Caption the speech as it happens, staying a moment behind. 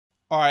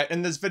All right,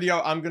 in this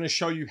video, I'm going to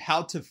show you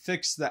how to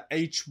fix the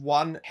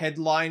H1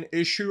 headline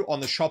issue on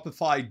the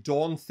Shopify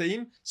Dawn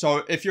theme.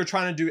 So if you're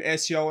trying to do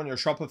SEO on your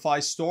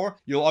Shopify store,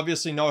 you'll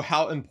obviously know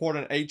how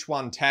important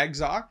H1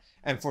 tags are.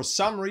 And for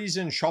some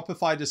reason,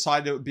 Shopify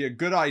decided it would be a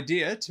good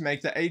idea to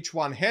make the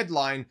H1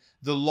 headline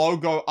the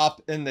logo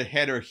up in the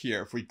header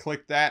here. If we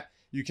click that,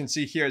 you can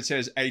see here it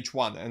says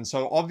H1. And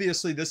so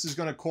obviously this is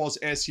going to cause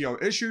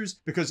SEO issues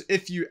because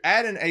if you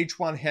add an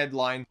H1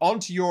 headline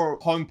onto your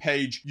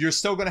homepage, you're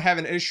still going to have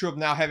an issue of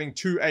now having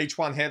two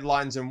H1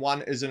 headlines and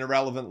one is an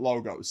irrelevant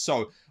logo.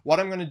 So what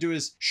I'm going to do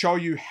is show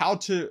you how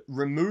to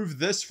remove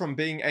this from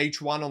being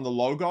H1 on the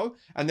logo.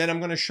 And then I'm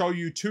going to show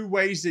you two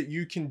ways that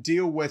you can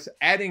deal with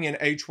adding an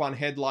H1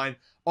 headline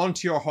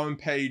onto your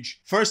homepage.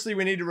 Firstly,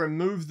 we need to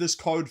remove this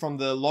code from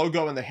the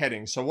logo and the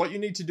heading. So what you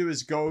need to do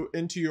is go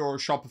into your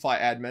Shopify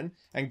admin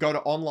and go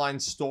to online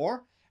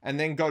store and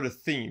then go to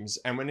themes.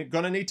 And we're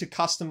going to need to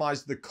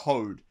customize the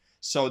code.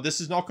 So this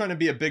is not going to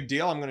be a big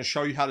deal. I'm going to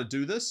show you how to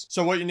do this.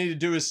 So what you need to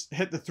do is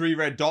hit the three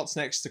red dots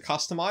next to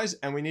customize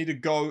and we need to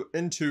go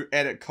into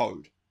edit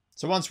code.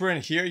 So once we're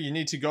in here, you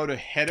need to go to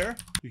header.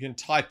 You can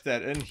type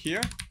that in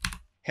here,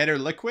 header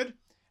liquid.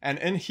 And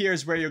in here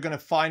is where you're going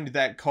to find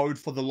that code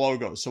for the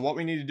logo. So what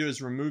we need to do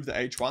is remove the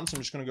H1. So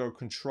I'm just going to go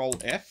Control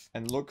F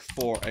and look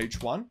for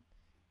H1.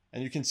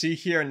 And you can see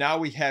here now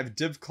we have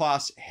div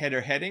class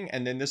header heading.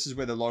 And then this is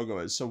where the logo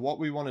is. So what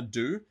we want to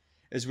do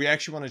is we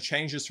actually want to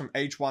change this from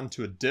H1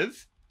 to a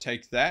div.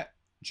 Take that,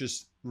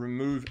 just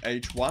remove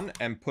H1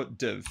 and put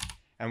div.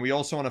 And we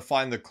also want to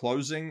find the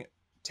closing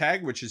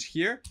tag, which is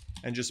here,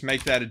 and just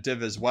make that a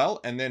div as well.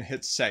 And then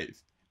hit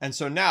save. And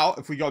so now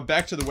if we go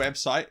back to the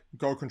website,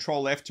 go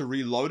Control F to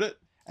reload it,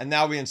 and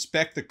now we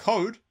inspect the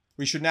code,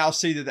 we should now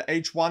see that the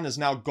H1 is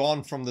now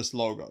gone from this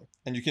logo.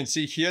 And you can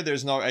see here,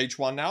 there's no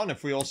H1 now. And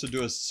if we also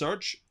do a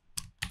search,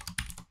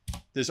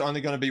 there's only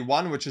going to be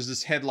one, which is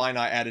this headline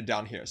I added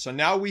down here. So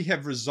now we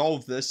have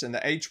resolved this and the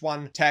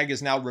H1 tag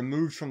is now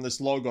removed from this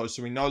logo.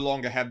 So we no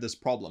longer have this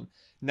problem.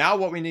 Now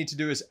what we need to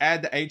do is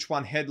add the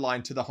H1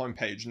 headline to the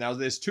homepage. Now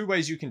there's two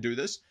ways you can do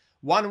this.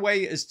 One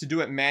way is to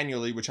do it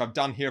manually, which I've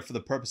done here for the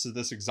purpose of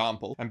this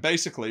example. And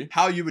basically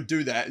how you would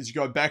do that is you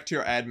go back to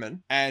your admin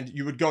and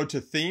you would go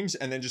to themes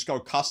and then just go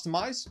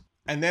customize.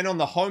 And then on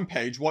the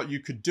homepage, what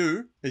you could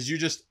do is you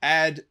just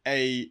add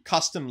a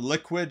custom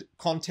liquid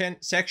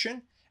content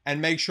section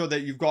and make sure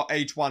that you've got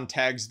H1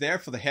 tags there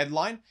for the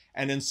headline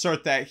and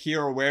insert that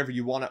here or wherever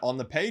you want it on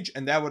the page.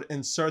 And that would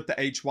insert the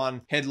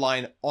H1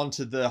 headline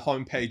onto the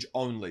homepage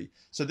only.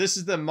 So this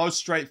is the most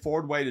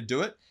straightforward way to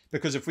do it.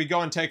 Because if we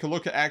go and take a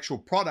look at actual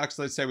products,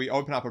 let's say we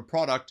open up a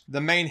product,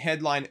 the main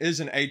headline is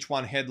an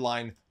H1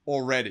 headline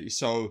already.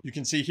 So you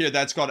can see here,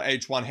 that's got an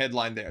H1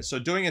 headline there. So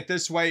doing it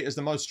this way is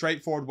the most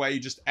straightforward way.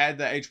 You just add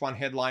the H1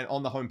 headline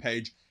on the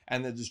homepage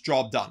and then it's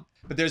job done.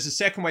 But there's a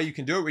second way you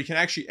can do it. We can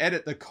actually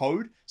edit the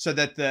code so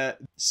that the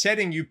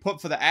setting you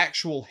put for the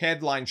actual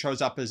headline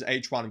shows up as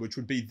H1, which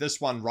would be this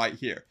one right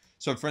here.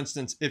 So for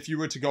instance, if you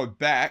were to go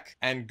back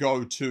and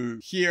go to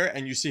here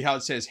and you see how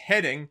it says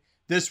heading,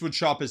 this would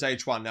show up as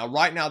H1. Now,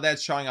 right now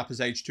that's showing up as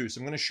H2. So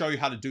I'm going to show you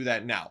how to do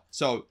that now.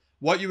 So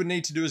what you would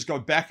need to do is go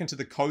back into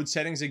the code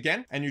settings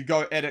again, and you'd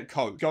go edit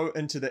code. Go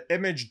into the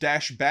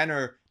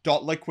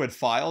image-banner.liquid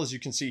file, as you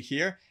can see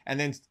here, and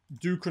then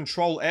do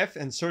Control F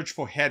and search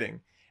for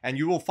heading. And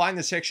you will find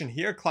the section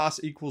here, class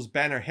equals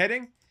banner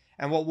heading.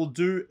 And what we'll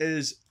do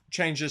is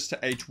change this to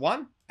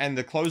H1 and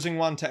the closing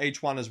one to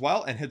H1 as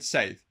well and hit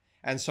save.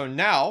 And so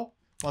now,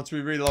 once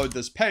we reload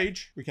this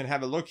page, we can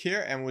have a look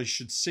here and we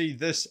should see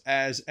this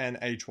as an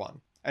H1,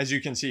 as you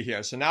can see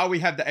here. So now we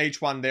have the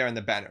H1 there in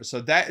the banner.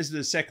 So that is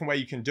the second way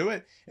you can do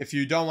it. If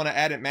you don't want to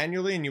add it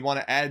manually and you want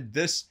to add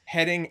this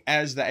heading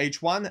as the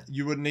H1,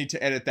 you would need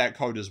to edit that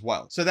code as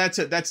well. So that's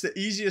it. That's the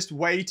easiest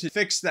way to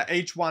fix the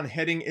H1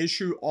 heading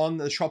issue on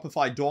the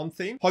Shopify Dawn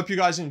theme. Hope you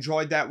guys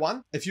enjoyed that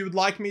one. If you would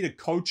like me to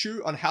coach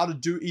you on how to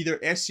do either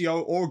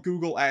SEO or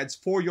Google ads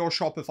for your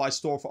Shopify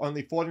store for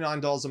only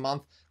 $49 a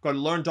month, go to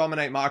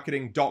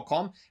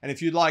learndominatemarketing.com. And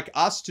if you'd like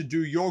us to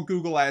do your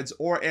Google ads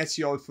or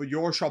SEO for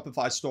your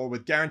Shopify store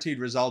with guaranteed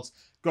results,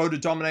 go to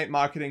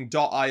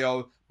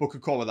dominatemarketing.io, book a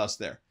call with us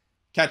there.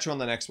 Catch you on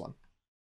the next one.